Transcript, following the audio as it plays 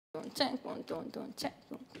check, boom, boom, check,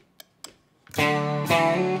 boom.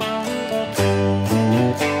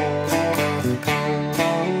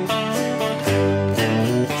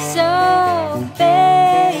 So,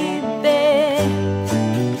 baby,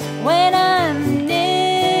 when I'm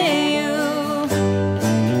near you,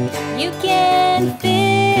 you can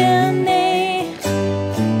feel me.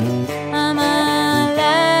 I'm a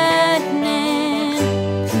lightning.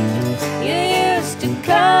 You used to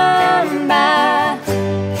come by,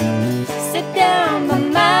 sit down by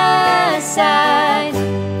my side.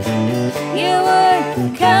 You were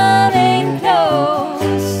coming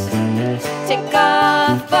close, take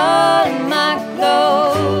off all my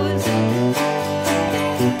clothes.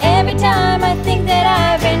 Every time I think that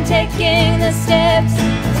I've been taking the steps,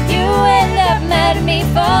 you end up mad at me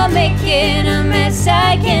for making a mess.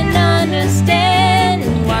 I can understand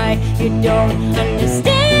why you don't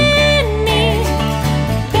understand me,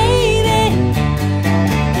 baby.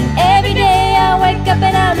 And every day I wake up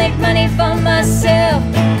and I make money for myself.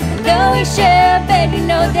 And though we share a bed, you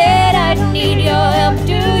know that I need your help.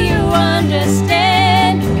 Do you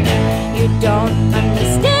understand? You don't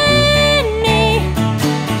understand me,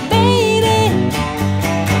 baby.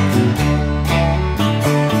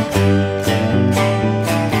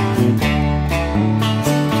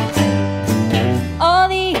 All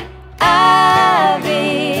the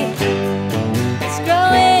ivy is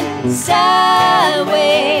growing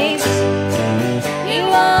sideways. You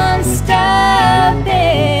won't stop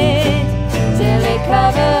it till it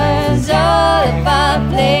covers all of our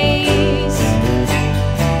place.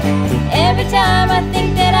 Every time I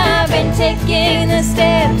think that I've been taking the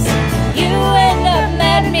steps, you end up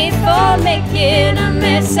mad at me for making a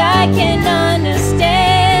mess. I can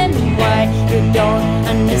understand why you don't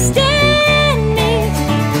understand me,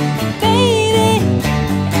 baby.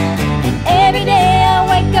 And every day I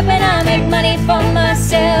wake up and I make money for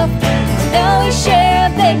myself. Though we share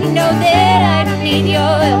a bed, you know that I don't need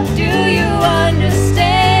your help. Do you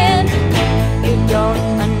understand? You don't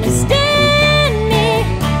understand me,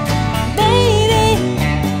 baby.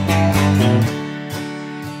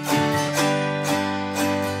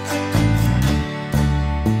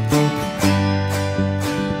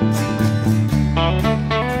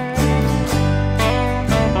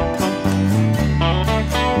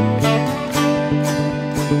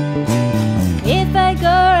 If I go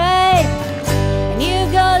right and you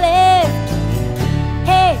go left,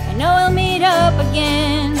 hey, I know we'll meet up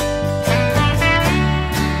again.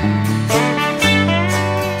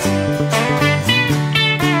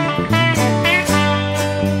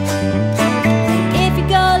 If you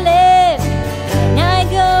go left and I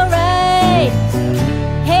go right,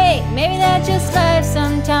 hey, maybe that's just life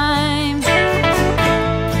sometime.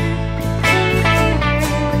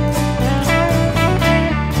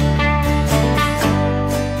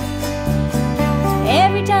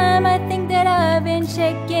 Every time I think that I've been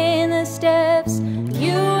checking the steps,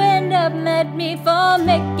 you end up mad at me for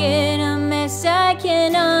making a mess. I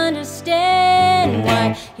can understand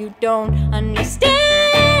why you don't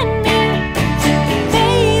understand me,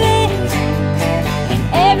 baby. And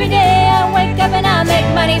every day I wake up and I make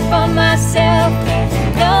money for myself.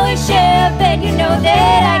 Though we share a bed, you know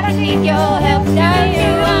that I can need your help. Now you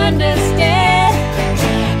understand.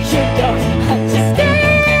 You don't understand.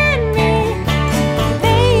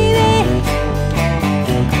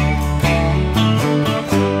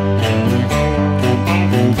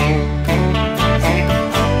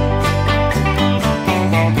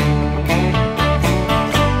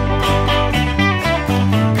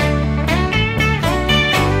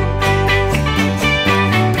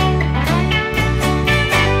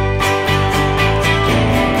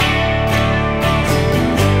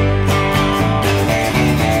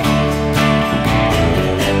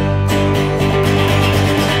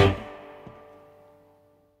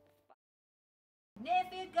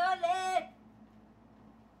 If you go left,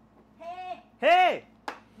 hey, Hey!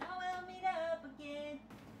 now we'll meet up again.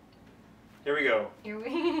 Here we go. Here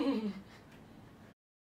we